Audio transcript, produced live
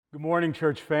Good morning,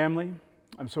 church family.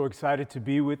 I'm so excited to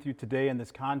be with you today in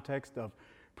this context of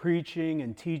preaching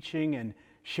and teaching and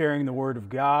sharing the Word of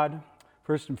God.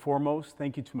 First and foremost,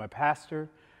 thank you to my pastor,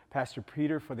 Pastor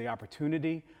Peter, for the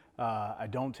opportunity. I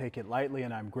don't take it lightly,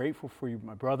 and I'm grateful for you,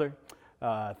 my brother.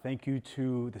 Thank you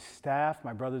to the staff,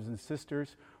 my brothers and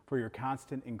sisters, for your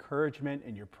constant encouragement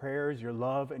and your prayers, your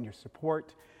love, and your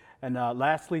support. And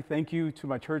lastly, thank you to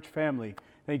my church family.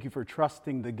 Thank you for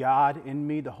trusting the God in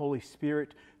me, the Holy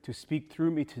Spirit, to speak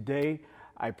through me today.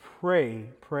 I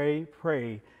pray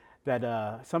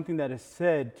that something that is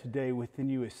said today within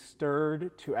you is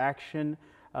stirred to action,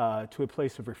 to a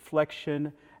place of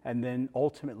reflection, and then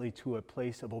ultimately to a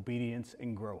place of obedience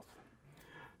and growth.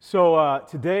 So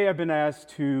today I've been asked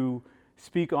to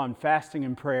speak on fasting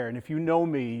and prayer. And if you know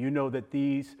me, you know that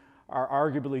these are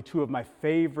arguably two of my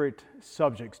favorite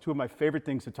subjects, two of my favorite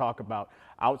things to talk about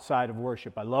outside of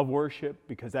worship. I love worship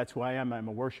because that's who I am. I'm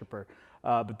a worshiper.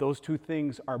 But those two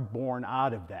things are born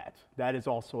out of that. That is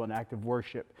also an act of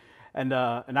worship. And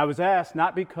I was asked,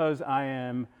 not because I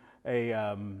am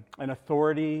an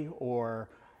authority or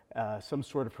some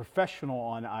sort of professional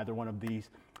on either one of these,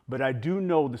 but I do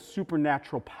know the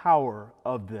supernatural power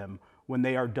of them when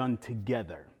they are done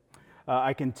together.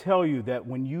 I can tell you that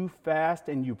when you fast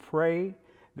and you pray,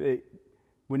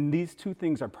 when these two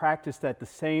things are practiced at the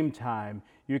same time,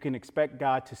 you can expect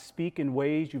God to speak in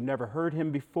ways you've never heard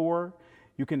him before.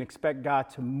 You can expect God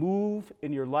to move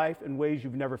in your life in ways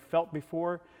you've never felt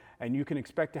before. And you can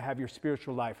expect to have your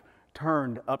spiritual life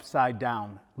turned upside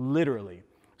down, literally.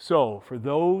 So for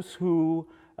those who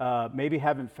maybe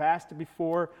haven't fasted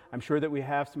before, I'm sure that we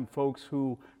have some folks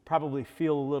who probably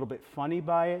feel a little bit funny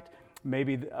by it.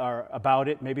 Maybe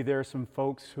there are some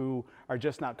folks who are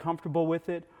just not comfortable with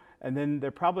it. And then there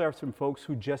probably are some folks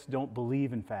who just don't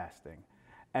believe in fasting.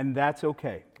 And that's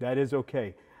okay. That is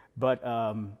okay. But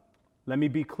let me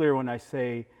be clear when I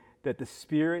say that the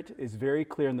Spirit is very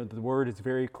clear and that the Word is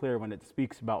very clear when it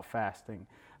speaks about fasting.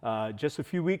 Just a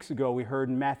few weeks ago, we heard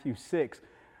in Matthew 6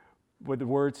 where the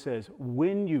Word says,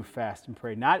 when you fast and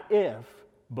pray. Not if,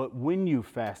 but when you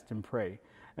fast and pray.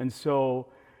 And so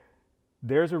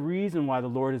there's a reason why the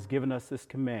Lord has given us this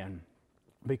command,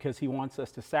 because he wants us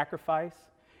to sacrifice,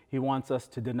 he wants us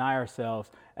to deny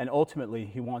ourselves, and ultimately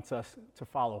he wants us to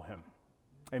follow him.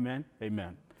 Amen?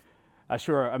 Amen. I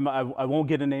won't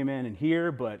get an amen in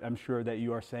here, but I'm sure that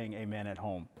you are saying amen at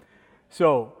home.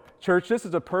 So, church, this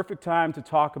is a perfect time to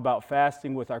talk about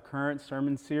fasting with our current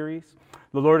sermon series.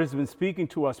 The Lord has been speaking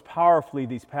to us powerfully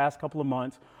these past couple of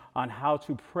months on how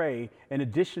to pray, in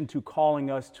addition to calling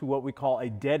us to what we call a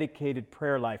dedicated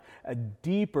prayer life, a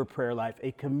deeper prayer life,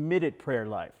 a committed prayer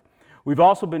life. We've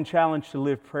also been challenged to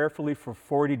live prayerfully for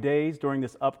 40 days during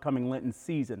this upcoming Lenten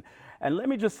season. And let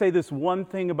me just say this one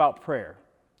thing about prayer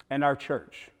and our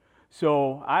church.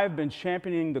 So I've been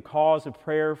championing the cause of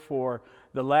prayer for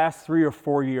the last 3 or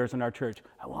 4 years in our church.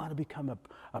 I want to become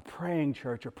a praying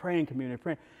church, a praying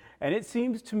community. And it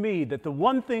seems to me that the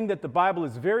one thing that the Bible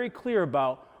is very clear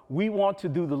about, we want to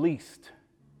do the least.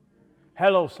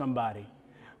 Hello, somebody.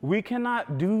 We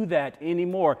cannot do that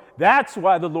anymore. That's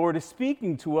why the Lord is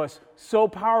speaking to us so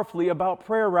powerfully about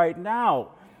prayer right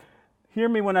now. Hear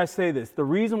me when I say this. The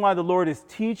reason why the Lord is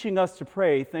teaching us to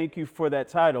pray, thank you for that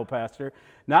title, Pastor,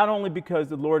 not only because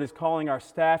the Lord is calling our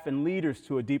staff and leaders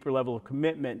to a deeper level of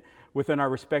commitment within our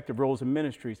respective roles and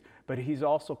ministries, but he's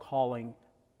also calling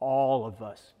all of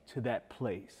us to that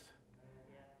place.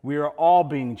 We are all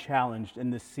being challenged in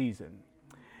this season.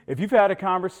 If you've had a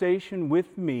conversation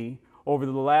with me over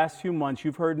the last few months,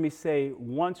 you've heard me say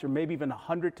once or maybe even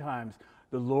 100 times,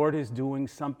 the Lord is doing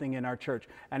something in our church.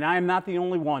 And I am not the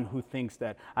only one who thinks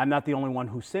that. I'm not the only one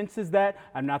who senses that.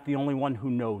 I'm not the only one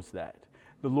who knows that.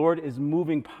 The Lord is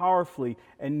moving powerfully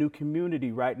in New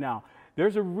Community right now.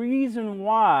 There's a reason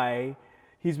why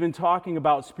he's been talking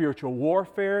about spiritual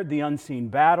warfare, the unseen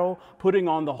battle, putting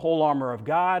on the whole armor of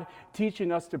God,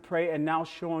 teaching us to pray, and now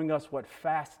showing us what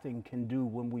fasting can do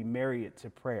when we marry it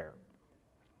to prayer.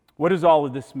 What does all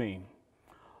of this mean?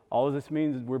 All of this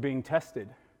means is we're being tested,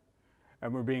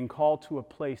 and we're being called to a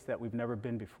place that we've never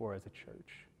been before as a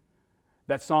church.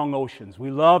 That song, Oceans.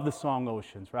 We love the song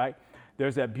Oceans, right?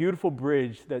 There's that beautiful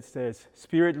bridge that says,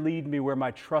 Spirit, lead me where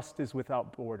my trust is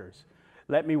without borders.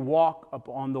 Let me walk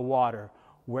upon the water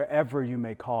wherever you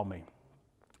may call me.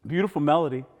 Beautiful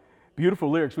melody, beautiful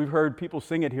lyrics. We've heard people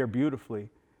sing it here beautifully.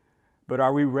 But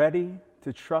are we ready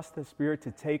to trust the Spirit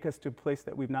to take us to a place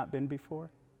that we've not been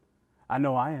before? I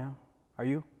know I am. Are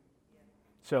you?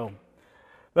 So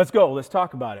let's go. Let's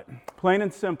talk about it. Plain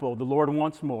and simple, the Lord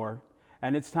wants more.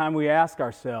 And it's time we ask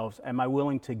ourselves, am I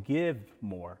willing to give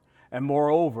more? And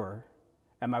moreover,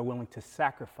 am I willing to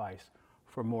sacrifice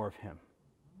for more of him?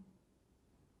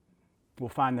 We'll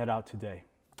find that out today.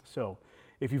 So,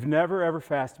 if you've never ever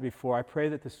fasted before, I pray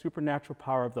that the supernatural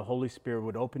power of the Holy Spirit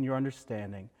would open your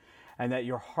understanding and that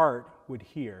your heart would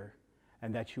hear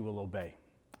and that you will obey.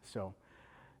 So,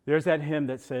 there's that hymn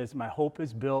that says, "My hope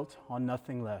is built on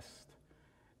nothing less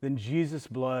than Jesus'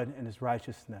 blood and his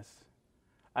righteousness.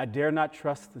 I dare not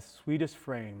trust the sweetest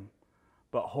frame,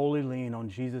 but wholly lean on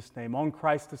Jesus' name. On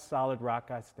Christ the solid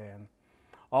rock I stand.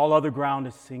 All other ground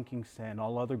is sinking sand.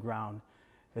 All other ground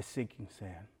is sinking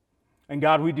sand." And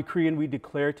God, we decree and we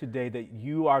declare today that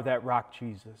you are that rock,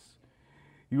 Jesus.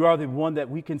 You are the one that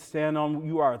we can stand on.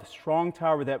 You are the strong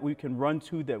tower that we can run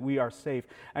to, that we are safe.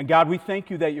 And God, we thank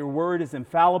you that your word is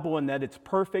infallible and that it's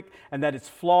perfect and that it's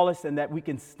flawless and that we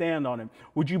can stand on it.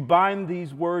 Would you bind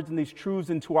these words and these truths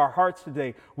into our hearts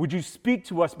today? Would you speak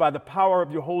to us by the power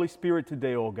of your Holy Spirit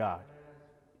today, oh God?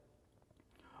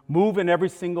 Move in every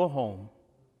single home.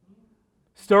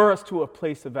 Stir us to a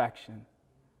place of action,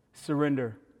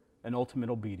 surrender, and ultimate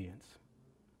obedience.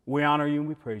 We honor you and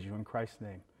we praise you in Christ's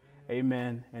name.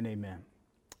 Amen and amen.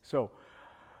 So,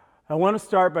 I want to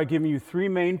start by giving you 3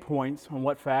 main points on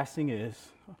what fasting is,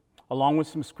 along with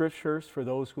some scriptures for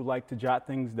those who like to jot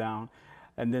things down,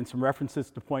 and then some references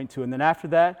to point to. And then after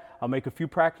that, I'll make a few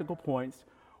practical points.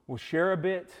 We'll share a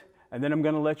bit, and then I'm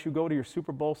going to let you go to your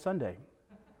Super Bowl Sunday.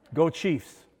 Go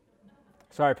Chiefs.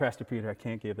 Sorry, Pastor Peter, I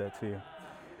can't give that to you.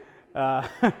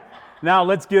 Now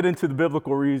let's get into the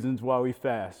biblical reasons why we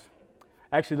fast.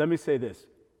 Actually, let me say this.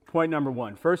 Point number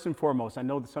 1. First and foremost, I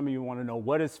know that some of you want to know,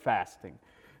 what is fasting?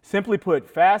 Simply put,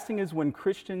 fasting is when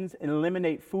Christians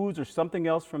eliminate foods or something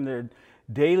else from their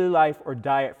daily life or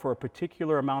diet for a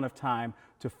particular amount of time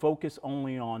to focus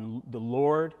only on the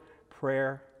Lord,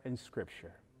 prayer, and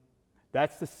Scripture.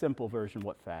 That's the simple version of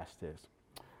what fast is.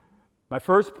 My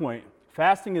first point,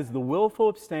 fasting is the willful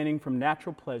abstaining from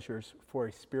natural pleasures for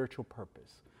a spiritual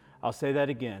purpose. I'll say that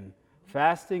again.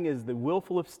 Fasting is the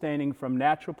willful abstaining from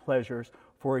natural pleasures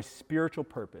for a spiritual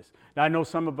purpose. Now, I know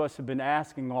some of us have been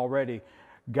asking already,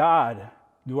 God,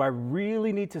 do I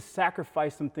really need to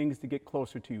sacrifice some things to get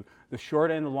closer to you? The short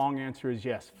and the long answer is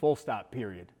yes, full stop,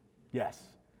 period. Yes.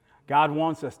 God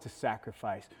wants us to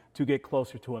sacrifice to get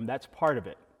closer to him. That's part of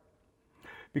it.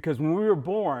 Because when we were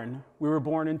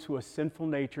born into a sinful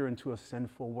nature, into a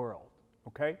sinful world,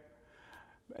 okay?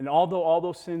 And although all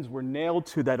those sins were nailed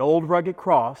to that old rugged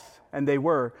cross, and they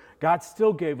were, God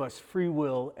still gave us free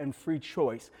will and free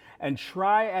choice. And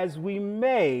try as we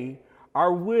may,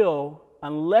 our will,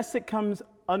 unless it comes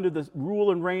under the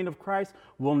rule and reign of Christ,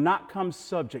 will not come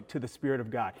subject to the Spirit of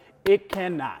God. It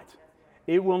cannot.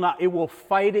 It will not. It will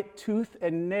fight it tooth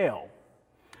and nail.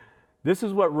 This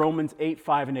is what Romans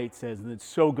 8:5-8 says, and it's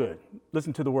so good.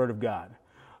 Listen to the word of God.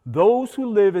 Those who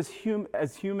live as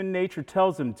human nature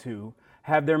tells them to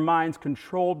have their minds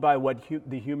controlled by what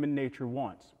the human nature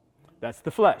wants. That's the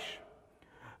flesh.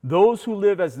 Those who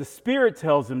live as the Spirit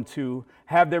tells them to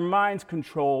have their minds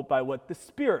controlled by what the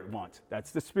Spirit wants.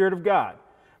 That's the Spirit of God.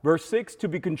 Verse 6, to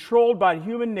be controlled by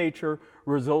human nature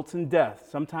results in death,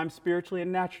 sometimes spiritually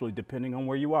and naturally, depending on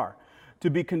where you are.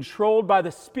 To be controlled by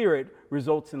the Spirit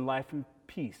results in life and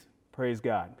peace. Praise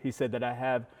God. He said that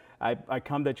I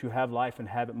come that you have life and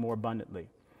have it more abundantly.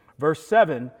 Verse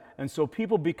 7, and so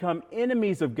people become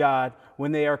enemies of God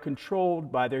when they are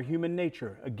controlled by their human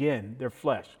nature, again, their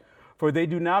flesh. For they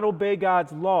do not obey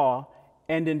God's law,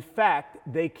 and in fact,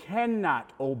 they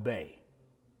cannot obey.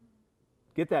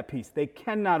 Get that piece. They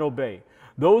cannot obey.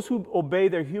 Those who obey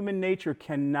their human nature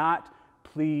cannot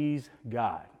please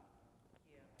God.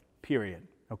 Period.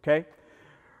 Okay?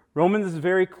 Romans is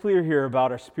very clear here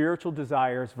about our spiritual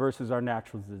desires versus our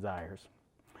natural desires.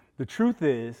 The truth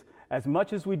is, as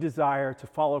much as we desire to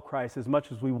follow Christ, as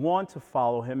much as we want to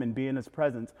follow him and be in his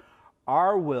presence,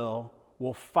 our will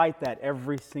fight that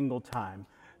every single time.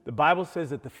 The Bible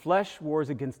says that the flesh wars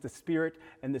against the spirit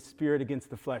and the spirit against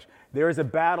the flesh. There is a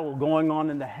battle going on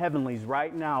in the heavenlies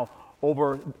right now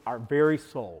over our very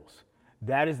souls.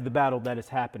 That is the battle that is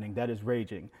happening, that is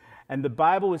raging. And the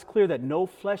Bible is clear that no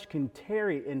flesh can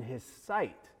tarry in his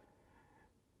sight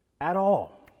at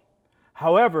all.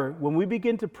 However, when we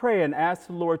begin to pray and ask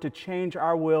the Lord to change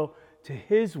our will to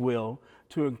his will,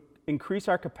 to increase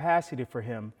our capacity for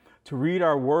him, to read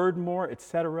our word more,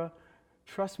 etc.,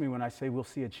 trust me when I say we'll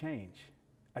see a change.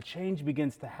 A change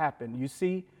begins to happen. You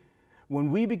see,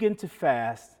 when we begin to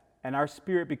fast and our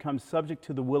spirit becomes subject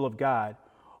to the will of God,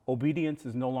 obedience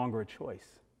is no longer a choice.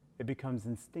 It becomes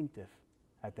instinctive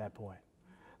at that point.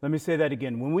 Let me say that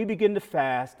again. When we begin to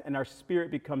fast and our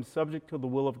spirit becomes subject to the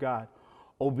will of God,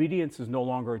 obedience is no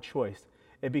longer a choice.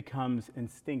 It becomes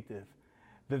instinctive.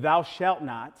 The thou shalt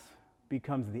not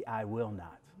becomes the I will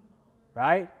not.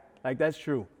 right? Like, that's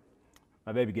true.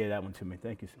 My baby gave that one to me.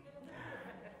 Thank you.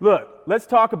 Look, let's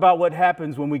talk about what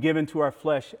happens when we give into our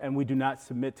flesh and we do not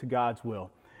submit to God's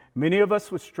will. Many of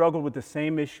us would struggle with the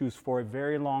same issues for a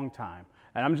very long time.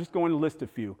 And I'm just going to list a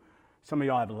few. Some of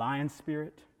y'all have a lion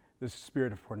spirit. There's a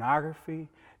spirit of pornography.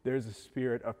 There's a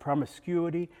spirit of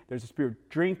promiscuity. There's a spirit of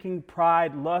drinking,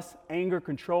 pride, lust, anger,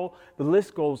 control. The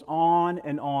list goes on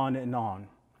and on and on.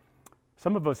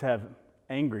 Some of us have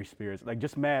angry spirits, like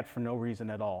just mad for no reason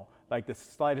at all. Like the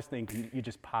slightest thing, you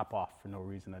just pop off for no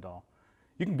reason at all.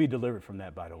 You can be delivered from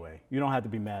that, by the way. You don't have to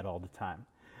be mad all the time.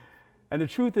 And the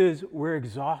truth is, we're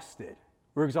exhausted.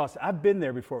 We're exhausted. I've been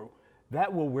there before.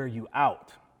 That will wear you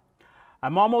out.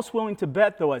 I'm almost willing to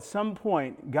bet, though, at some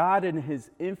point, God in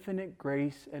his infinite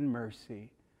grace and mercy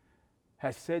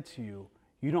has said to you,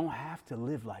 you don't have to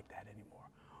live like that anymore.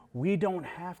 We don't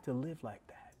have to live like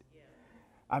that. Yeah.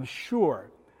 I'm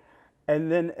sure.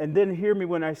 And then hear me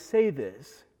when I say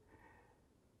this.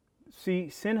 See,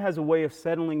 sin has a way of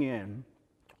settling in,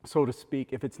 so to speak,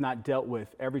 if it's not dealt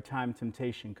with every time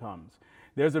temptation comes.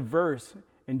 There's a verse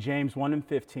in James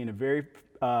 1:15,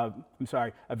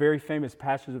 a very famous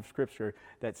passage of scripture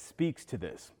that speaks to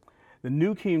this. The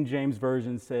New King James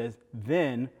Version says,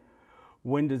 "Then,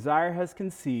 when desire has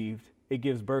conceived, it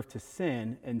gives birth to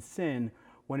sin, and sin,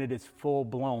 when it is full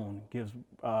blown,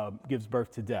 gives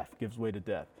birth to death, gives way to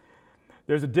death."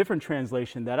 There's a different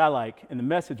translation that I like in the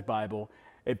Message Bible.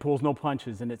 It pulls no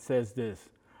punches, and it says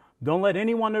this: "Don't let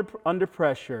anyone under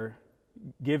pressure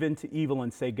give in to evil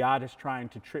and say, God is trying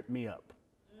to trip me up."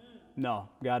 No,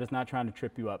 God is not trying to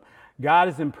trip you up. God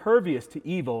is impervious to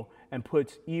evil and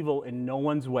puts evil in no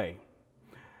one's way.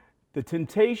 The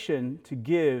temptation to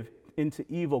give into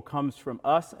evil comes from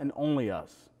us and only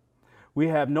us. We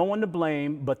have no one to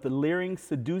blame but the leering,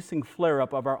 seducing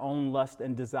flare-up of our own lust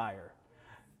and desire.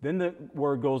 Then the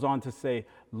word goes on to say,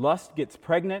 lust gets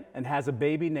pregnant and has a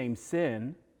baby named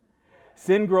sin.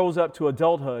 Sin grows up to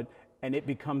adulthood, and it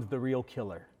becomes the real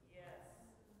killer. Yes.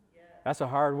 Yes. That's a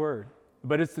hard word,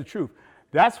 but it's the truth.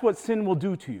 That's what sin will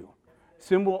do to you.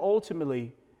 Sin will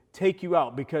ultimately take you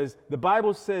out, because the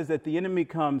Bible says that the enemy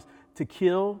comes to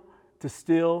kill, to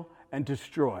steal, and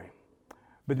destroy.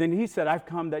 But then he said, I've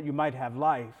come that you might have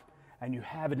life, and you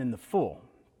have it in the full.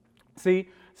 See,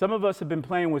 some of us have been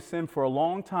playing with sin for a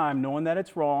long time, knowing that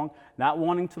it's wrong, not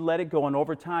wanting to let it go, and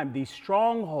over time, these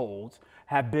strongholds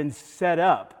have been set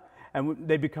up, and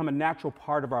they become a natural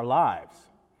part of our lives.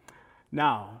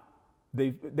 Now,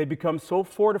 they become so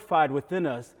fortified within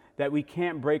us that we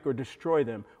can't break or destroy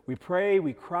them. We pray,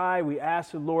 we cry, we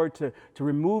ask the Lord to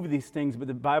remove these things, but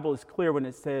the Bible is clear when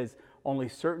it says only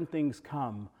certain things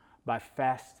come by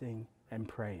fasting and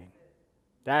praying.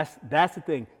 That's the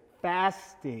thing,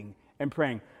 fasting and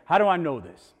praying. How do I know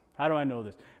this? How do I know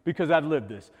this? Because I've lived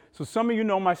this. So some of you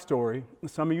know my story,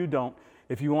 some of you don't.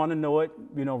 If you want to know it,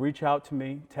 reach out to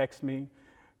me, text me,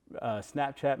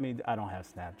 Snapchat me. I don't have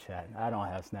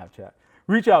Snapchat.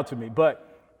 Reach out to me.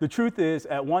 But the truth is,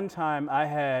 at one time, I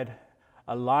had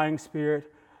a lying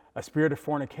spirit, a spirit of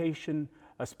fornication,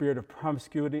 a spirit of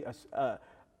promiscuity, a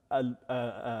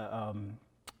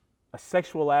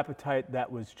sexual appetite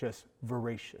that was just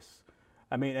voracious.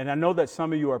 I mean, and I know that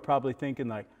some of you are probably thinking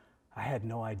like, I had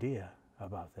no idea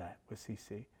about that with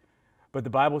CC. But the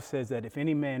Bible says that if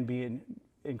any man be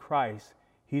in Christ,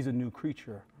 he's a new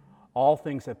creature. All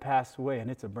things have passed away, and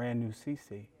it's a brand new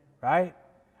CC, right?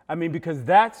 I mean, because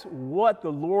that's what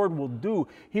the Lord will do.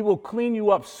 He will clean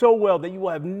you up so well that you will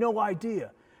have no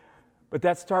idea. But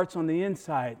that starts on the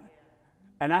inside.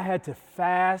 And I had to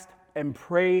fast and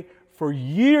pray for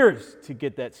years to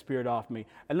get that spirit off me.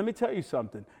 And let me tell you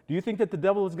something. Do you think that the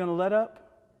devil is going to let up?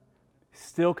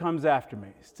 Still comes after me.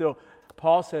 Still,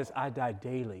 Paul says, I die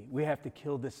daily. We have to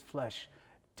kill this flesh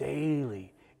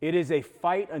daily. It is a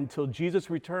fight until Jesus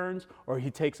returns or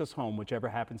he takes us home, whichever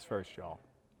happens first, y'all.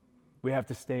 We have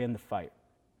to stay in the fight.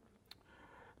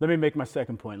 Let me make my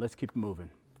second point. Let's keep moving.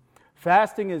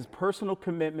 Fasting is personal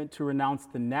commitment to renounce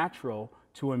the natural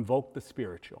to invoke the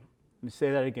spiritual. Let me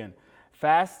say that again.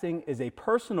 Fasting is a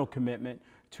personal commitment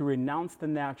to renounce the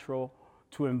natural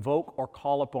to invoke or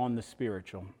call upon the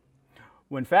spiritual.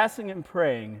 When fasting and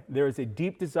praying, there is a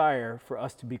deep desire for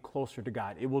us to be closer to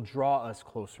God. It will draw us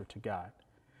closer to God.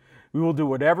 We will do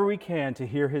whatever we can to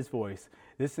hear his voice.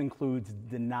 This includes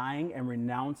denying and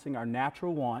renouncing our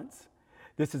natural wants.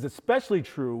 This is especially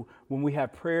true when we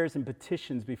have prayers and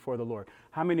petitions before the Lord.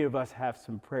 How many of us have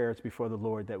some prayers before the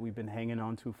Lord that we've been hanging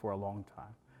on to for a long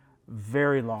time?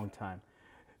 Very long time.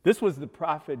 This was the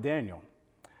prophet Daniel.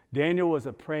 Daniel was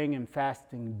a praying and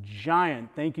fasting giant.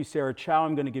 Thank you, Sarah Chow.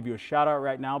 I'm going to give you a shout out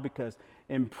right now because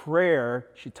in prayer,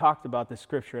 she talked about the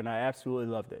scripture and I absolutely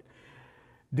loved it.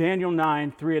 Daniel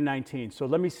 9, 3 and 19. So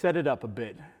let me set it up a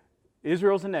bit.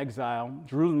 Israel's in exile,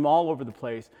 Jerusalem all over the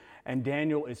place, and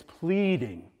Daniel is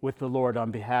pleading with the Lord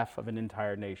on behalf of an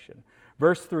entire nation.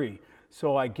 Verse 3,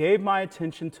 so I gave my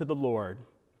attention to the Lord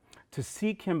to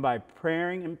seek him by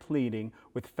praying and pleading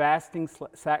with fasting,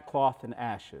 sackcloth, and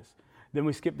ashes. Then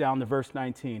we skip down to verse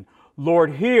 19.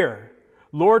 Lord, hear.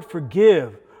 Lord,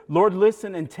 forgive. Lord,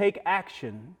 listen and take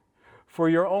action. For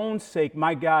your own sake,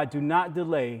 my God, do not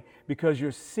delay, because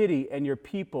your city and your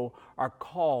people are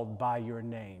called by your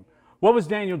name. What was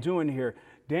Daniel doing here?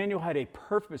 Daniel had a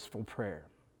purposeful prayer.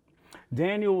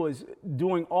 Daniel was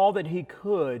doing all that he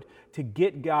could to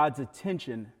get God's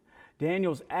attention.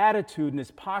 Daniel's attitude and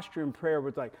his posture in prayer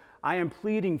was like, I am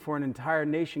pleading for an entire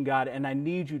nation, God, and I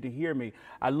need you to hear me.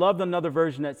 I love another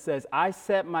version that says, I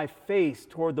set my face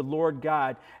toward the Lord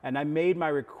God, and I made my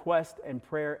request and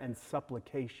prayer and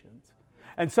supplications.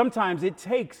 And sometimes it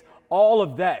takes all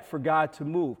of that for God to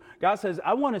move. God says,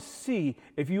 I want to see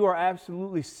if you are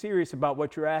absolutely serious about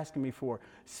what you're asking me for.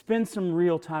 Spend some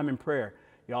real time in prayer.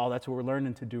 Y'all, that's what we're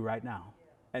learning to do right now.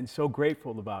 And so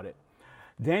grateful about it.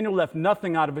 Daniel left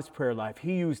nothing out of his prayer life.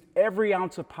 He used every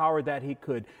ounce of power that he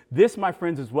could. This, my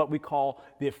friends, is what we call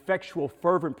the effectual,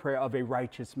 fervent prayer of a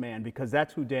righteous man, because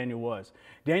that's who Daniel was.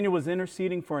 Daniel was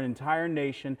interceding for an entire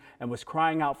nation and was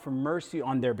crying out for mercy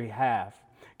on their behalf.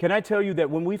 Can I tell you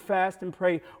that when we fast and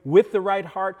pray with the right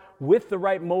heart, with the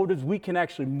right motives, we can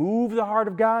actually move the heart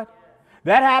of God?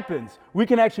 That happens. We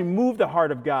can actually move the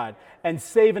heart of God and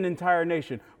save an entire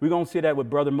nation. We're going to see that with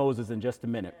Brother Moses in just a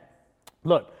minute.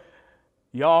 Look,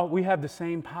 y'all, we have the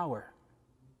same power.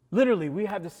 Literally, we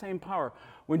have the same power.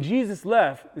 When Jesus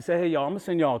left, he said, hey, y'all, I'm going to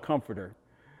send y'all a comforter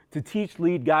to teach,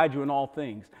 lead, guide you in all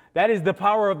things. That is the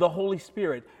power of the Holy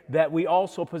Spirit that we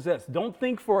also possess. Don't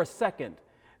think for a second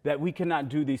that we cannot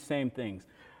do these same things.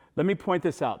 Let me point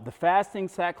this out. The fasting,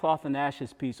 sackcloth, and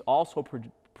ashes piece also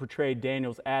portrayed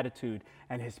Daniel's attitude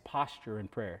and his posture in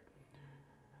prayer.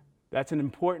 That's an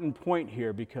important point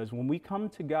here, because when we come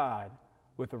to God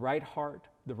with the right heart,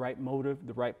 the right motive,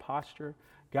 the right posture,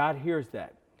 God hears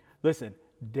that. Listen,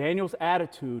 Daniel's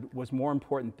attitude was more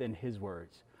important than his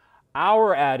words.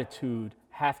 Our attitude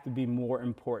has to be more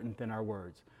important than our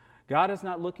words. God is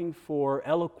not looking for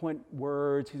eloquent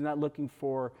words. He's not looking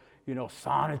for,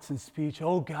 sonnets and speech.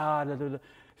 Oh, God.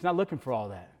 He's not looking for all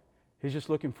that. He's just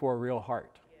looking for a real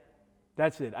heart.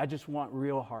 That's it. I just want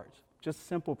real hearts. Just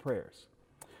simple prayers.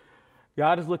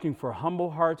 God is looking for humble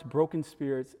hearts, broken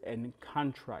spirits, and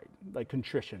contrite, like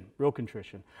contrition, real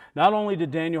contrition. Not only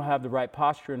did Daniel have the right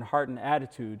posture and heart and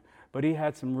attitude, but he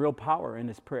had some real power in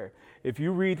his prayer. If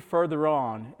you read further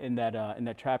on in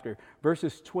that chapter,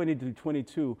 verses 20 to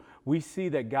 22, we see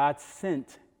that God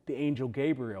sent the angel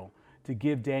Gabriel to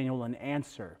give Daniel an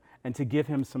answer and to give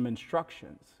him some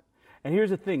instructions. And here's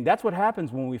the thing, that's what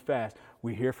happens when we fast.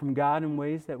 We hear from God in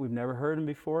ways that we've never heard him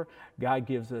before. God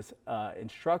gives us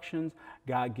instructions.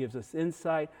 God gives us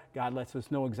insight. God lets us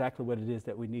know exactly what it is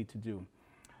that we need to do.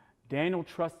 Daniel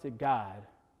trusted God.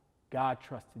 God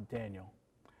trusted Daniel.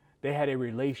 They had a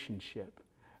relationship.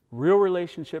 Real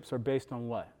relationships are based on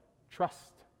what?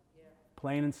 Trust. Yeah.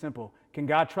 Plain and simple. Can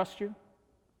God trust you?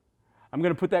 I'm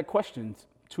going to put that question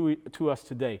to us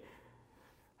today.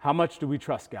 How much do we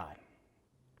trust God?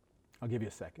 I'll give you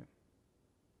a second.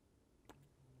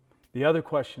 The other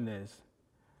question is,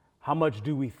 how much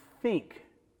do we think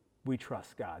we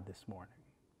trust God this morning?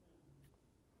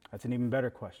 That's an even better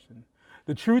question.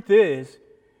 The truth is,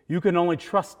 you can only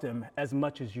trust him as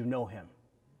much as you know him.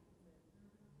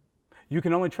 You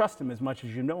can only trust him as much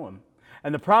as you know him.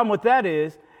 And the problem with that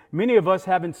is, many of us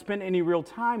haven't spent any real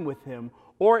time with him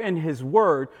or in his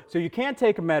word, so you can't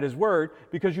take him at his word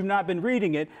because you've not been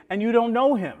reading it and you don't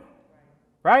know him,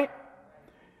 right?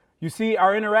 You see,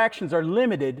 our interactions are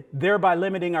limited, thereby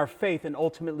limiting our faith and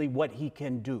ultimately what he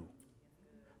can do.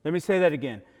 Let me say that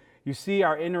again. You see,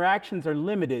 our interactions are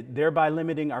limited, thereby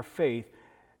limiting our faith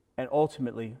and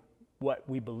ultimately what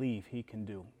we believe he can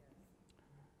do.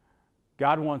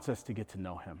 God wants us to get to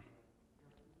know him.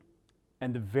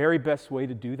 And the very best way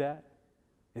to do that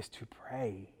is to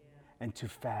pray and to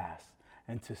fast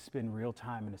and to spend real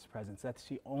time in his presence. That's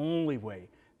the only way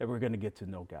that we're going to get to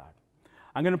know God.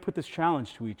 I'm going to put this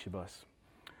challenge to each of us.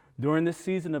 During this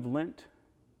season of Lent,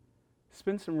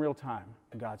 spend some real time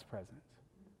in God's presence.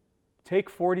 Take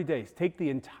 40 days. Take the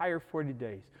entire 40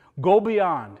 days. Go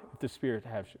beyond if the Spirit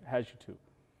has you to.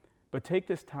 But take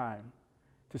this time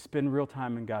to spend real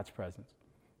time in God's presence.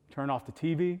 Turn off the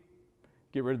TV,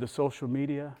 get rid of the social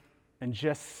media, and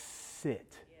just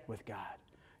sit with God.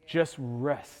 Just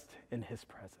rest in his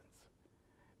presence.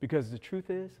 Because the truth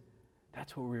is,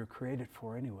 that's what we were created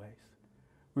for anyways.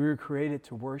 We were created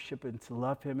to worship and to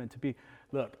love him and to be.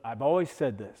 Look, I've always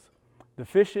said this. The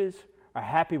fishes are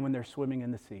happy when they're swimming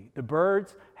in the sea. The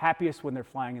birds, happiest when they're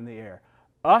flying in the air.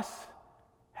 Us,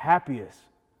 happiest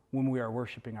when we are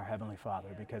worshiping our Heavenly Father,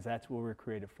 because that's what we're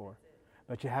created for.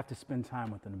 But you have to spend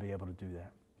time with him to be able to do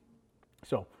that.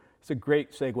 So it's a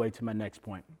great segue to my next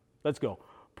point. Let's go.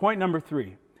 Point number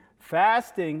 3.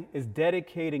 Fasting is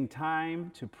dedicating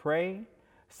time to pray,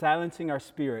 silencing our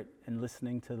spirit, and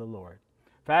listening to the Lord.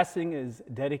 Fasting is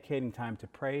dedicating time to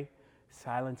pray,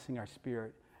 silencing our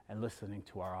spirit, and listening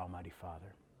to our Almighty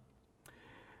Father.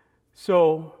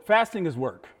 So fasting is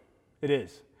work. It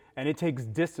is. And it takes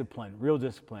discipline, real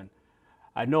discipline.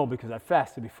 I know because I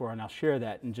fasted before, and I'll share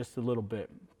that in just a little bit.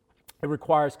 It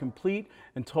requires complete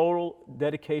and total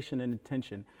dedication and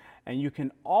attention. And you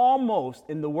can almost,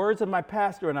 in the words of my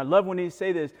pastor, and I love when he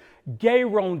say this,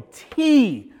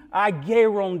 guarantee,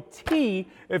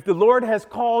 if the Lord has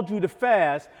called you to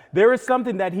fast, there is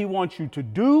something that he wants you to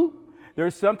do.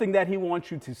 There's something that he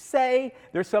wants you to say.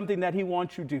 There's something that he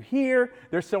wants you to hear.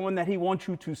 There's someone that he wants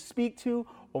you to speak to.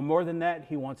 Or more than that,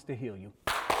 he wants to heal you.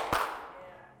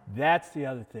 That's the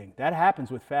other thing. That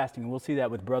happens with fasting, and we'll see that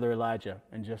with Brother Elijah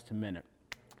in just a minute.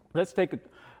 Let's take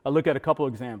a look at a couple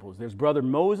examples. There's Brother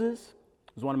Moses,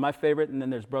 who's one of my favorite, and then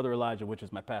there's Brother Elijah, which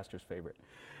is my pastor's favorite.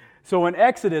 So in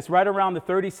Exodus, right around the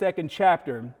 32nd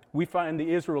chapter, we find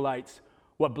the Israelites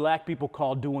what black people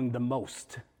call doing the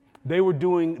most. They were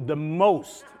doing the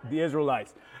most, the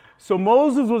Israelites. So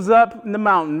Moses was up in the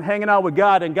mountain hanging out with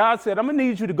God, and God said, I'm going to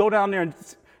need you to go down there and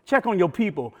check on your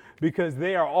people because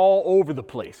they are all over the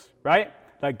place, right?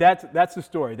 Like that's the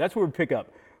story. That's where we pick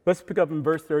up. Let's pick up in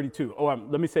verse 32.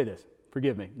 Let me say this.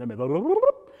 Forgive me.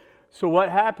 So what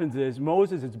happens is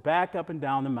Moses is back up and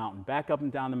down the mountain.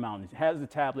 He has the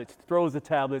tablets, throws the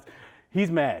tablets.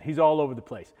 He's mad. He's all over the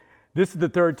place. This is the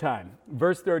third time.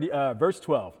 Verse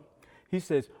 12. He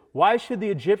says, why should the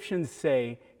Egyptians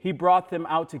say he brought them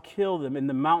out to kill them in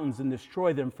the mountains and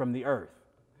destroy them from the earth?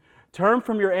 Turn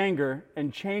from your anger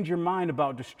and change your mind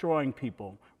about destroying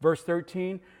people. Verse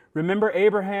 13, remember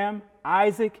Abraham,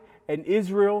 Isaac, and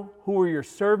Israel, who were your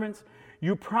servants.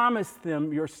 You promised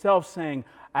them yourself, saying,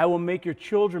 I will make your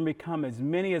children become as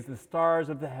many as the stars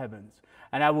of the heavens,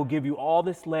 and I will give you all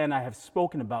this land I have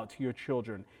spoken about to your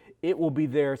children. It will be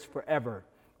theirs forever.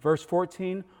 Verse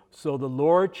 14, so the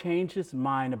Lord changed his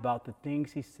mind about the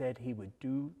things he said he would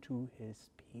do to his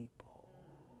people.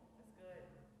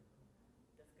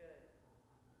 That's good.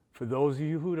 For those of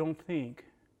you who don't think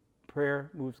prayer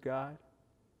moves God,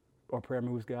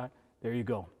 there you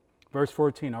go. Verse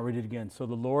 14, I'll read it again. So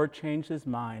the Lord changed his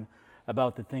mind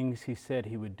about the things he said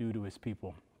he would do to his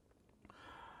people.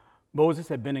 Moses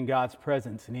had been in God's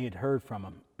presence and he had heard from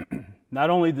him. Not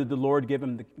only did the Lord give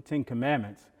him the 10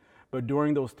 Commandments, but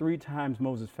during those 3 times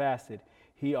Moses fasted,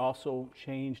 he also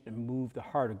changed and moved the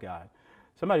heart of God.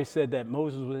 Somebody said that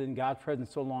Moses was in God's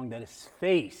presence so long that his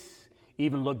face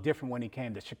even looked different when he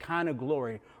came. The Shekinah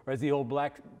glory, or as the old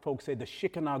black folks say, the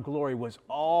Shekinah glory was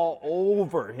all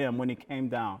over him when he came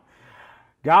down.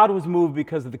 God was moved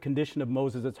because of the condition of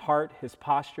Moses' heart, his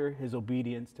posture, his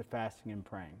obedience to fasting and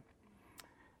praying.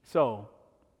 So,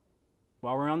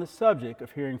 while we're on the subject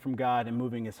of hearing from God and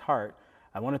moving his heart,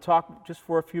 I want to talk just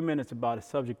for a few minutes about a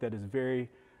subject that is very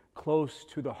close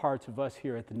to the hearts of us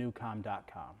here at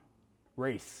thenewcom.com.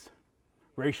 Race,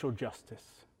 racial justice,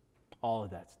 all of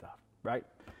that stuff, right?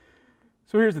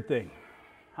 So here's the thing.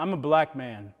 I'm a black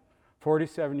man,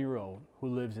 47-year-old, who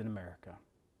lives in America.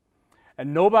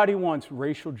 And nobody wants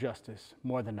racial justice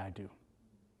more than I do.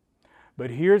 But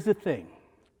here's the thing,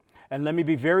 and let me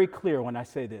be very clear when I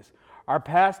say this. Our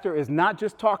pastor is not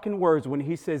just talking words when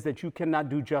he says that you cannot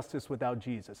do justice without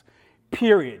Jesus.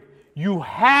 Period. You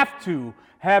have to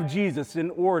have Jesus in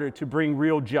order to bring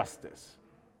real justice.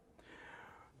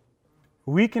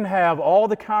 We can have all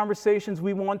the conversations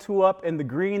we want to up in the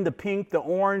green, the pink, the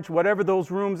orange, whatever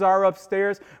those rooms are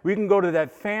upstairs. We can go to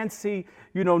that fancy,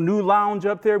 new lounge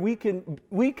up there. We can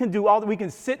do all that. We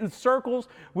can sit in circles.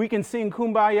 We can sing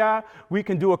Kumbaya. We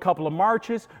can do a couple of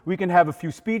marches. We can have a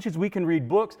few speeches. We can read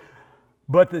books.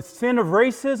 But the sin of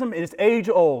racism is age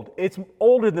old. It's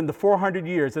older than the 400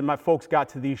 years that my folks got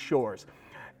to these shores.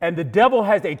 And the devil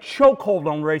has a chokehold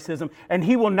on racism, and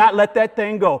he will not let that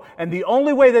thing go. And the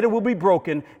only way that it will be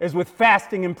broken is with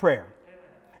fasting and prayer.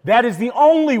 That is the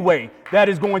only way that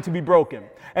is going to be broken.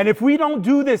 And if we don't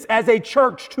do this as a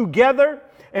church together,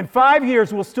 in 5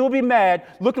 years we'll still be mad,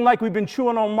 looking like we've been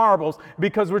chewing on marbles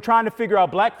because we're trying to figure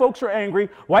out black folks are angry,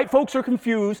 white folks are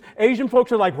confused, Asian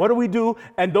folks are like, what do we do?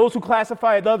 And those who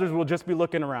classify as others will just be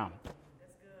looking around. That's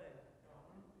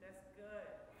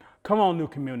good. Come on, New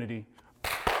Community.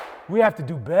 We have to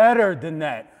do better than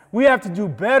that. We have to do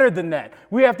better than that.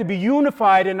 We have to be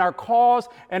unified in our cause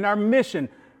and our mission.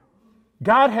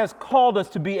 God has called us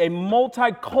to be a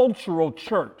multicultural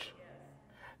church.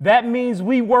 That means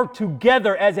we work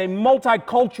together as a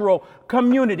multicultural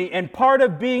community. And part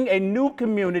of being a new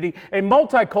community, a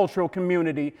multicultural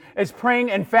community, is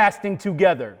praying and fasting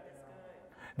together.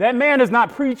 That man is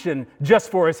not preaching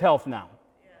just for his health now.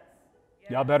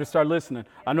 Y'all better start listening.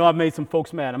 I know I've made some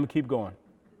folks mad. I'm going to keep going.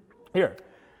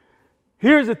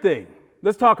 Here's the thing.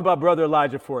 Let's talk about Brother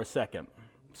Elijah for a second.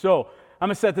 So I'm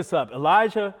going to set this up.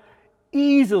 Elijah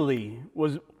easily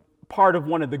was part of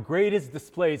one of the greatest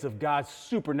displays of God's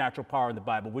supernatural power in the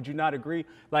Bible. Would you not agree?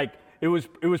 Like, it was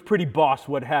pretty boss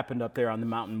what happened up there on the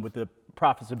mountain with the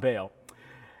prophets of Baal.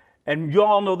 And you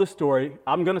all know the story.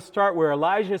 I'm going to start where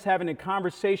Elijah is having a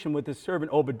conversation with his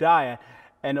servant Obadiah.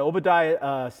 And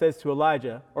Obadiah says to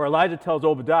Elijah, or Elijah tells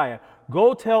Obadiah,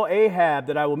 go tell Ahab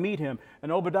that I will meet him.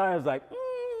 And Obadiah is like,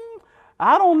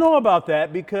 I don't know about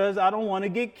that because I don't want to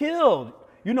get killed.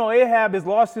 You know, Ahab has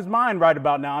lost his mind right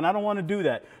about now, and I don't want to do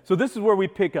that. So this is where we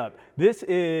pick up. This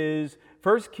is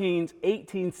 1 Kings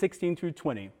 18, 16 through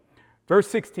 20. Verse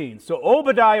 16. So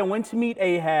Obadiah went to meet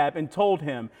Ahab and told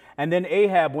him, and then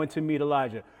Ahab went to meet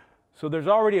Elijah. So there's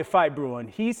already a fight brewing.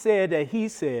 He said that he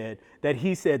said that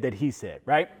he said that he said,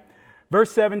 right?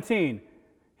 Verse 17.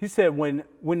 He said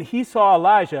when he saw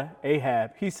Elijah,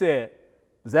 Ahab, he said,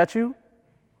 is that you?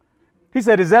 He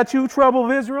said, is that you, trouble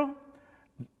of Israel?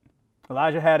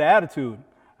 Elijah had an attitude.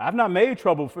 I've not made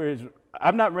trouble for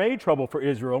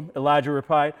Israel, Elijah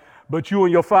replied, but you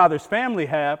and your father's family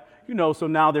have, so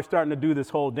now they're starting to do this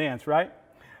whole dance, right?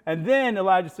 And then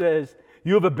Elijah says,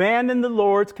 you have abandoned the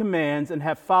Lord's commands and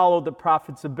have followed the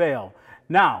prophets of Baal.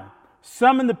 Now,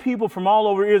 summon the people from all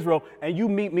over Israel and you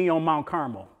meet me on Mount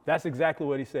Carmel. That's exactly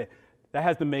what he said. That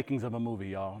has the makings of a movie,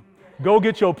 y'all. Go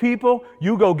get your people,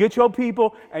 you go get your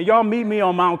people, and y'all meet me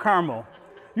on Mount Carmel.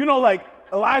 Like,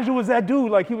 Elijah was that dude,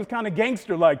 like he was kind of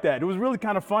gangster like that. It was really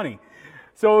kind of funny.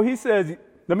 So he says,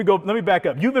 let me back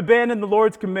up. You've abandoned the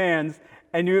Lord's commands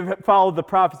and you've followed the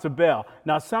prophets of Baal.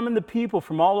 Now summon the people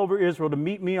from all over Israel to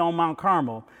meet me on Mount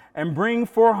Carmel and bring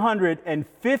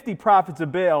 450 prophets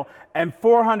of Baal and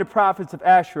 400 prophets of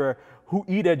Asherah who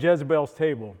eat at Jezebel's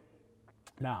table.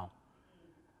 Now,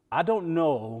 I don't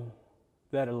know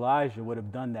that Elijah would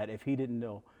have done that if he didn't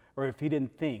know, or if he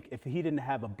didn't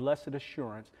have a blessed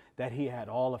assurance that he had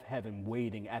all of heaven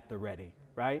waiting at the ready,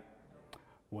 right?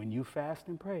 When you fast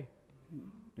and pray.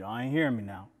 Y'all ain't hearing me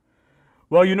now.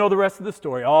 Well, you know the rest of the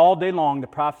story. All day long, the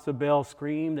prophets of Baal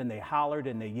screamed and they hollered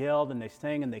and they yelled and they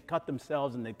sang and they cut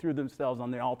themselves and they threw themselves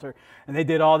on the altar and they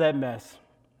did all that mess.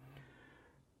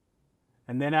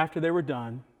 And then after they were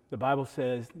done, the Bible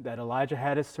says that Elijah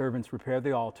had his servants repair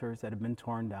the altars that had been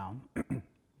torn down.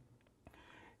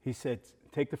 He said,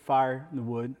 take the fire and the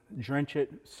wood, drench it,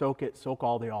 soak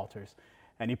all the altars.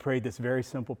 And he prayed this very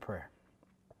simple prayer.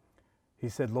 He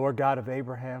said, Lord God of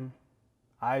Abraham,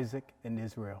 Isaac, and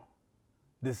Israel,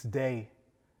 this day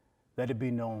let it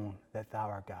be known that thou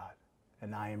art God,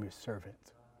 and I am your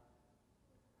servant.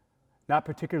 Not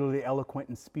particularly eloquent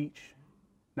in speech,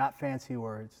 not fancy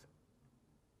words.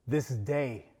 This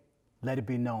day let it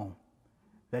be known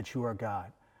that you are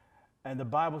God. And the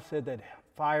Bible said that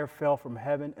fire fell from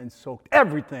heaven and soaked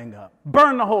everything up,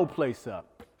 burned the whole place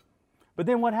up. But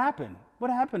then what happened? What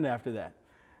happened after that?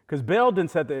 Because Baal didn't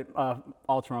set the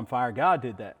altar on fire. God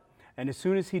did that. And as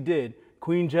soon as he did,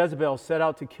 Queen Jezebel set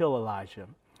out to kill Elijah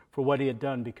for what he had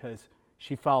done because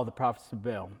she followed the prophets of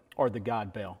Baal, or the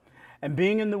god Baal. And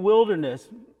being in the wilderness,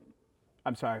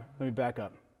 let me back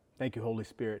up. Thank you, Holy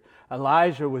Spirit.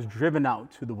 Elijah was driven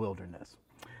out to the wilderness.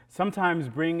 Sometimes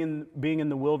being in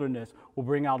the wilderness will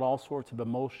bring out all sorts of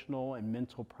emotional and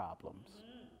mental problems,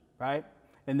 right?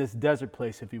 In this desert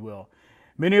place, if you will.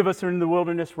 Many of us are in the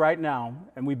wilderness right now,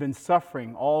 and we've been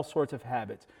suffering all sorts of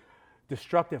habits,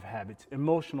 destructive habits,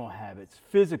 emotional habits,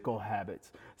 physical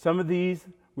habits. Some of these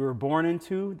we were born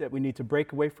into that we need to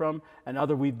break away from, and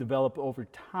other we've developed over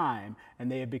time,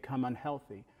 and they have become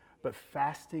unhealthy. But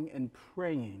fasting and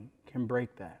praying can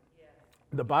break that. Yeah.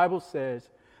 The Bible says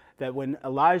that when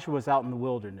Elijah was out in the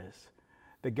wilderness,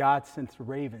 that God sent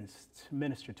ravens to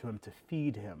minister to him, to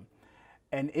feed him.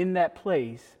 And in that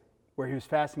place where he was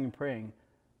fasting and praying,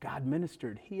 God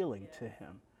ministered healing to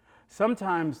him.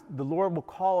 Sometimes the Lord will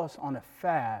call us on a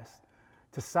fast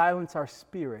to silence our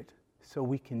spirit so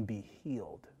we can be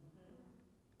healed.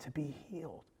 To be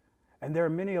healed. And there are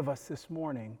many of us this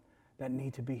morning that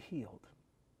need to be healed.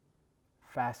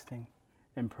 Fasting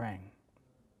and praying.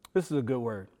 This is a good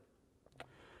word.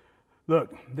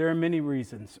 Look, there are many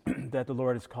reasons that the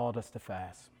Lord has called us to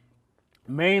fast.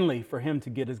 mainly for him to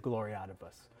get his glory out of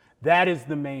us. That is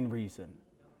the main reason.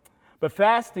 But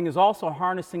fasting is also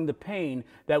harnessing the pain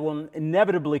that will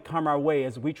inevitably come our way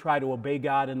as we try to obey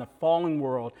God in the fallen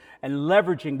world, and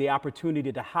leveraging the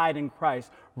opportunity to hide in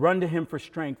Christ, run to him for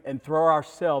strength, and throw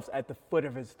ourselves at the foot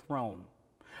of his throne.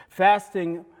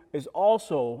 Fasting is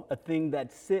also a thing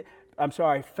that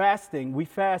fasting, we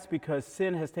fast because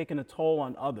sin has taken a toll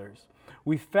on others.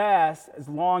 We fast as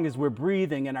long as we're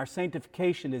breathing and our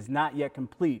sanctification is not yet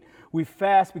complete. We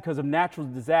fast because of natural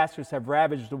disasters have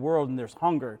ravaged the world and there's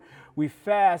hunger. We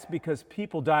fast because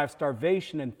people die of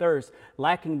starvation and thirst,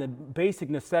 lacking the basic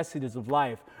necessities of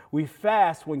life. We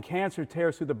fast when cancer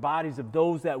tears through the bodies of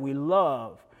those that we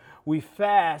love. We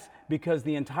fast because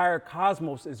the entire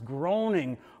cosmos is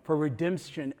groaning for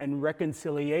redemption and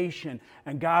reconciliation,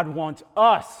 and God wants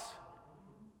us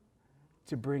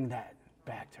to bring that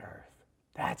back to earth.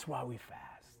 That's why we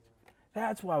fast.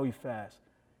 That's why we fast.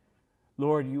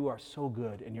 Lord, you are so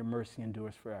good, and your mercy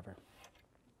endures forever.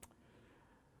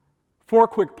 4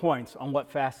 quick points on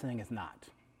what fasting is not.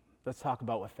 Let's talk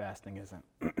about what fasting isn't.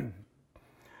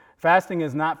 Fasting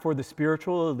is not for the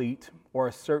spiritual elite or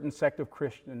a certain sect of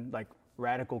Christian, like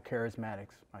radical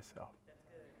charismatics, myself.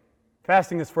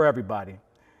 Fasting is for everybody.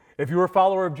 If you're a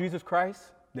follower of Jesus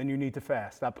Christ, then you need to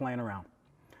fast. Stop playing around.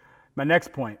 My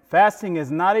next point, fasting is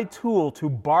not a tool to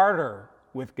barter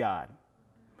with God.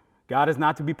 God is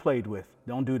not to be played with.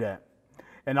 Don't do that.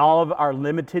 In all of our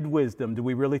limited wisdom, do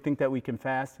we really think that we can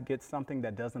fast to get something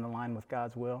that doesn't align with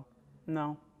God's will?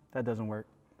 No, that doesn't work.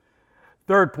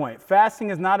 Third point, fasting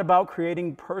is not about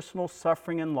creating personal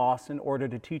suffering and loss in order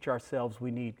to teach ourselves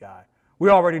we need God. We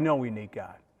already know we need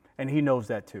God, and he knows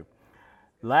that too.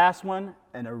 Last one,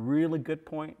 and a really good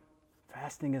point,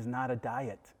 fasting is not a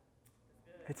diet.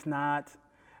 It's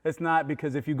not,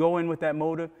 because if you go in with that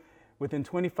motive, within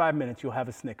 25 minutes, you'll have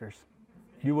a Snickers.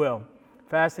 You will.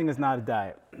 Fasting is not a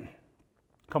diet.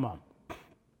 Come on.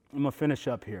 I'm going to finish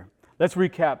up here. Let's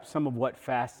recap some of what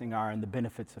fasting are and the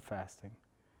benefits of fasting.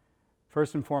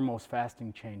 First and foremost,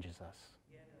 fasting changes us.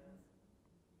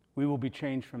 We will be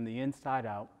changed from the inside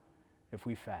out if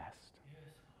we fast.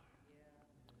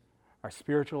 Our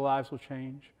spiritual lives will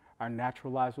change. Our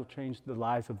natural lives will change. The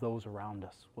lives of those around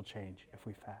us will change if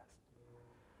we fast.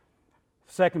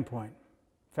 Second point,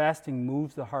 fasting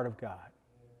moves the heart of God.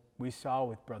 We saw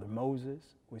with Brother Moses.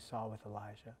 We saw with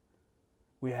Elijah.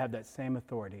 We have that same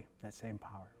authority, that same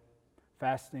power.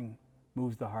 Fasting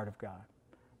moves the heart of God.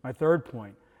 My third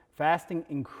point, fasting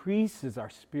increases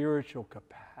our spiritual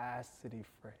capacity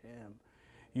for him.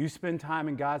 You spend time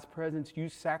in God's presence, you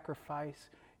sacrifice,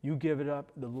 you give it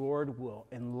up, the Lord will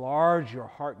enlarge your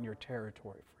heart and your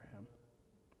territory for him.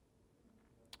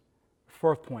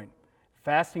 Fourth point,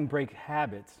 fasting breaks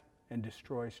habits and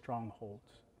destroys strongholds.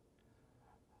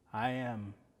 I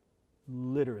am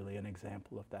literally an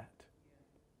example of that.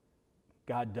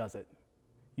 God does it.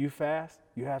 You fast,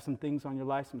 you have some things on your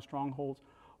life, some strongholds.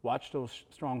 Watch those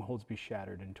strongholds be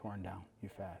shattered and torn down. You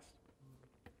fast.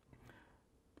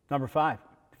 Number 5,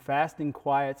 fasting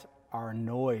quiets our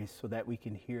noise so that we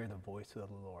can hear the voice of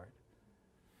the Lord.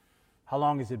 How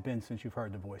long has it been since you've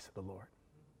heard the voice of the Lord?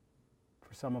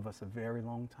 For some of us, a very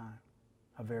long time.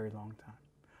 A very long time.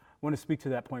 I want to speak to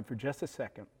that point for just a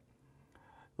second.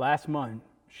 Last month,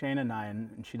 Shane and I,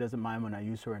 and she doesn't mind when I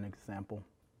use her as an example,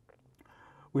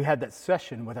 we had that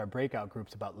session with our breakout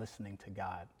groups about listening to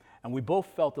God. And we both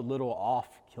felt a little off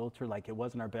kilter, like it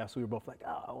wasn't our best. We were both like,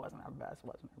 oh, it wasn't our best,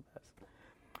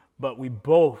 But we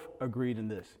both agreed on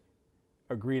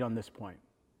this point.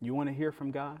 You want to hear from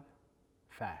God?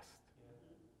 Fast.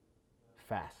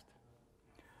 Fast.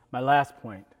 My last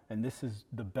point, and this is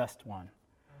the best one.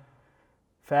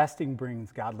 Fasting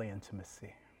brings godly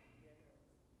intimacy.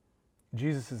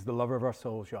 Jesus is the lover of our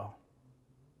souls, y'all.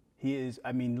 He is,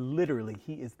 literally,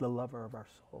 he is the lover of our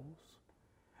souls.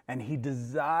 And he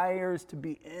desires to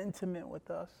be intimate with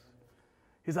us.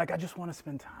 He's like, I just want to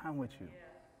spend time with you.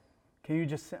 Can you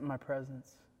just sit in my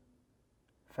presence?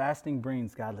 Fasting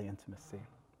brings godly intimacy.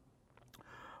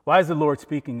 Why is the Lord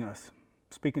speaking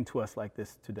to us like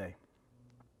this today?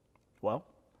 Well,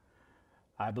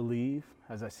 I believe,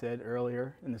 as I said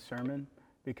earlier in the sermon,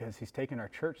 because he's taking our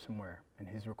church somewhere and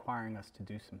he's requiring us to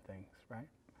do some things, right?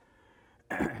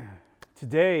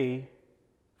 Today,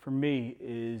 for me,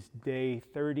 is day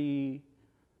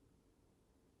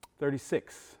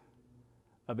 36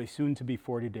 of a soon-to-be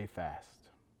 40-day fast.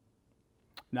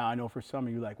 Now, I know for some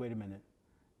of you, like, wait a minute,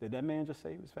 did that man just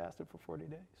say he was fasted for 40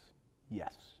 days?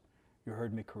 Yes, you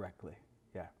heard me correctly,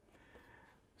 yeah.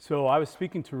 So I was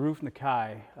speaking to Ruth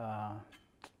Nakai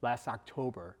last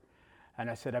October, and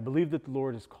I said, I believe that the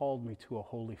Lord has called me to a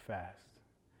holy fast.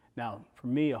 Now, for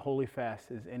me, a holy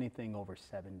fast is anything over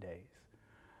 7 days.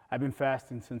 I've been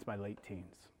fasting since my late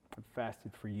teens. I've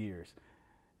fasted for years,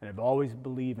 and I've always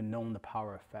believed and known the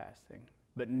power of fasting,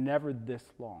 but never this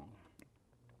long.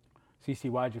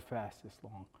 CC, why'd you fast this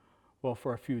long? Well,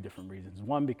 for a few different reasons.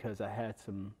 One, because I had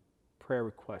some prayer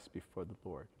requests before the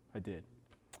Lord. I did.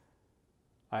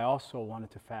 I also wanted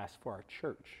to fast for our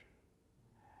church.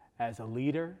 As a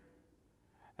leader,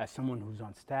 as someone who's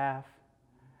on staff,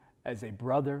 as a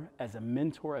brother, as a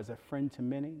mentor, as a friend to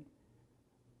many,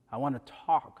 I want to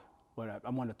talk.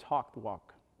 I want to talk the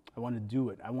walk. I want to do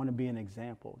it. I want to be an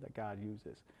example that God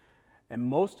uses. And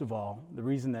most of all, the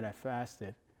reason that I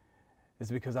fasted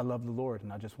is because I love the Lord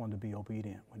and I just wanted to be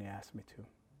obedient when He asked me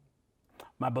to.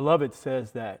 My beloved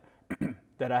says that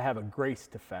that I have a grace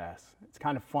to fast. It's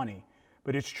kind of funny,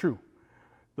 but it's true.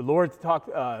 The Lord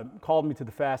called me to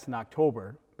the fast in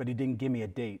October, but He didn't give me a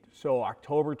date. So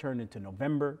October turned into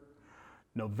November.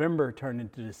 November turned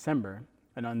into December.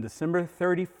 And on December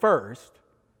 31st,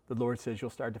 the Lord says, you'll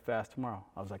start to fast tomorrow.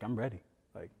 I was like, I'm ready.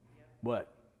 Like,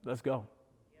 what? Let's go.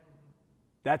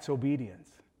 That's obedience.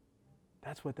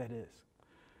 That's what that is.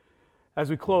 As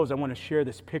we close, I want to share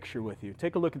this picture with you.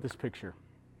 Take a look at this picture.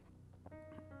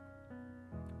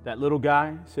 That little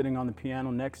guy sitting on the piano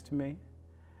next to me,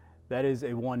 that is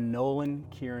a one Nolan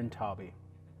Kieran Tobby.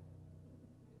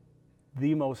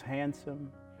 The most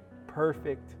handsome,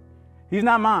 perfect. He's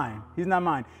not mine. He's not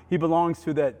mine. He belongs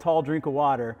to that tall drink of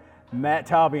water, Matt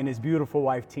Tobby and his beautiful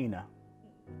wife, Tina.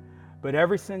 But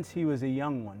ever since he was a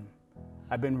young one,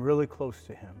 I've been really close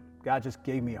to him. God just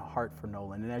gave me a heart for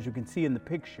Nolan. And as you can see in the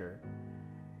picture,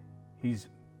 he's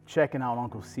checking out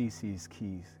Uncle CeCe's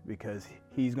keys because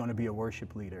he's going to be a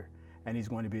worship leader and he's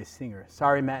going to be a singer.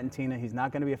 Sorry, Matt and Tina, he's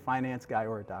not going to be a finance guy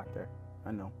or a doctor.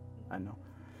 I know.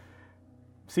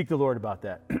 Seek the Lord about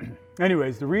that.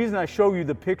 Anyways, the reason I show you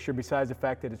the picture, besides the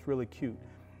fact that it's really cute,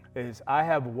 is I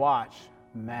have watched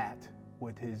Matt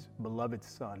with his beloved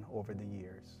son over the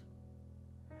years.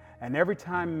 And every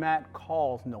time Matt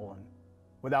calls Nolan,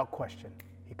 without question,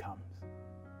 he comes.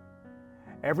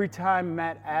 Every time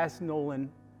Matt asks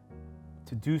Nolan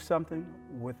to do something,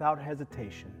 without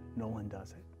hesitation, Nolan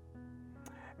does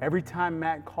it. Every time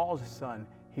Matt calls his son,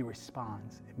 he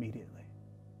responds immediately.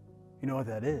 You know what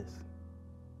that is?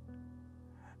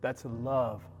 That's a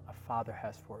love a father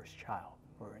has for his child,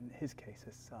 or in his case,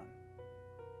 his son.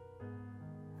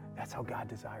 That's how God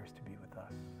desires to be with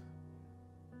us.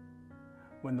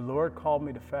 When the Lord called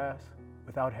me to fast,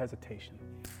 without hesitation,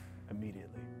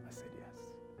 immediately I said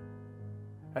yes.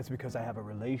 That's because I have a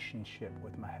relationship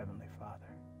with my Heavenly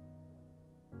Father.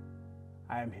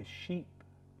 I am His sheep,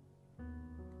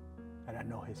 and I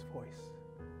know His voice.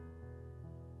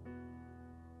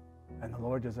 And the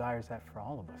Lord desires that for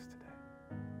all of us today.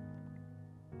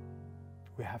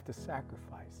 We have to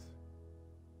sacrifice.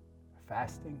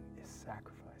 Fasting is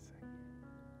sacrificing.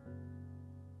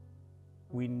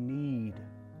 We need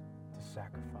to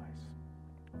sacrifice.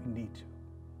 We need to.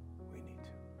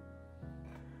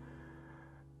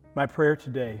 My prayer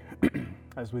today,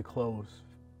 as we close,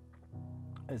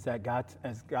 is that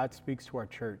as God speaks to our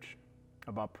church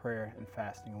about prayer and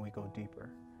fasting and we go deeper,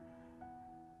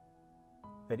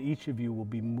 that each of you will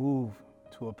be moved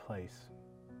to a place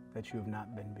that you have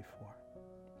not been before.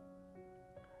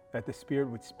 That the Spirit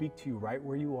would speak to you right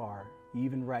where you are,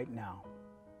 even right now.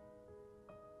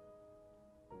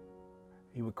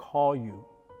 He would call you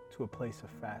to a place of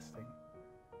fasting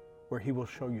where He will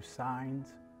show you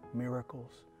signs,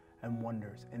 miracles, and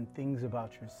wonders and things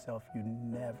about yourself you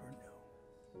never knew.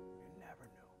 You never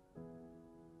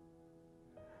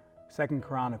knew. 2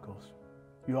 Chronicles,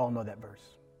 you all know that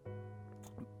verse.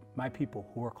 My people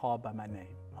who are called by my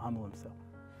name, humble himself.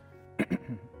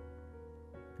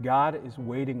 God is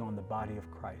waiting on the body of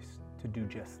Christ to do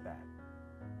just that.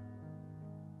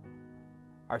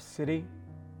 Our city,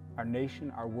 our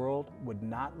nation, our world would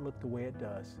not look the way it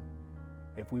does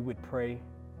if we would pray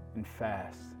and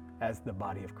fast as the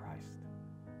body of Christ.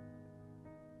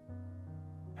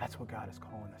 That's what God is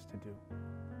calling us to do.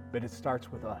 But it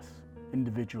starts with us,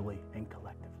 individually and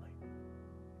collectively,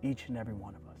 each and every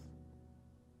one of us.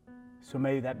 So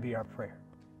may that be our prayer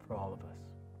for all of us.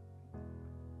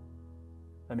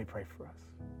 Let me pray for us.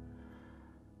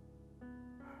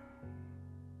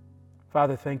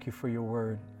 Father, thank you for your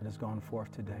word that has gone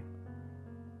forth today.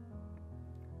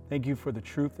 Thank you for the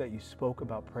truth that you spoke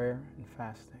about prayer and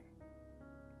fasting.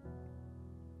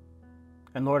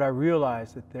 And Lord, I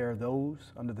realize that there are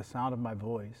those under the sound of my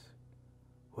voice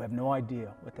who have no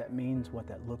idea what that means, what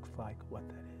that looks like, what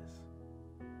that is.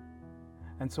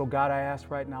 And so God, I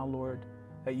ask right now, Lord,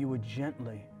 that you would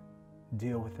gently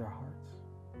deal with their hearts.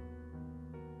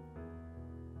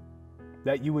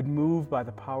 that you would move by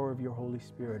the power of your Holy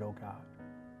Spirit, oh God.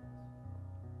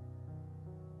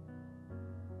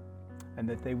 And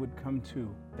that they would come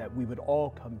to, that we would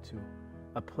all come to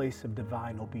a place of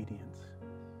divine obedience,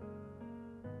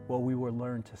 where we will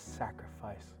learn to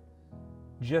sacrifice,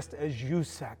 just as you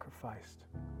sacrificed,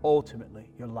 ultimately,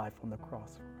 your life on the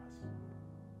cross for us.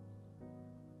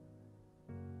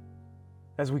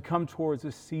 As we come towards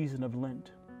this season of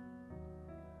Lent,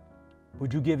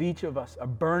 would you give each of us a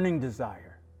burning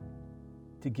desire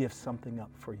to give something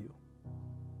up for you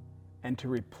and to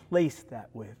replace that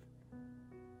with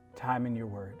time in your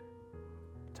word,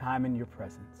 time in your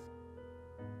presence?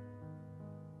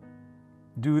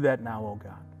 Do that now, oh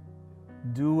God.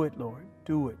 Do it, Lord.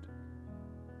 Do it.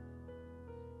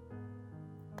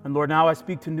 And Lord, now I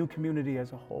speak to New Community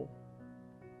as a whole.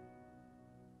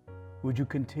 Would you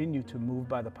continue to move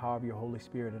by the power of your Holy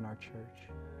Spirit in our church?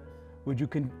 Would you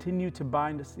continue to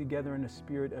bind us together in a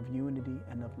spirit of unity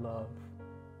and of love?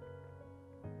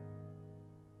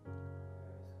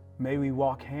 May we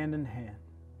walk hand in hand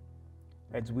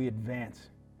as we advance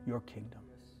your kingdom.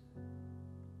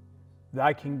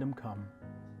 Thy kingdom come,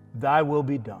 thy will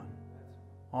be done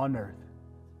on earth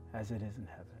as it is in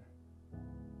heaven.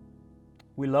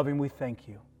 We love and we thank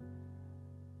you,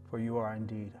 for you are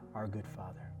indeed our good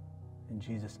Father. In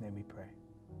Jesus' name we pray.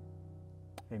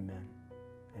 Amen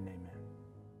and amen.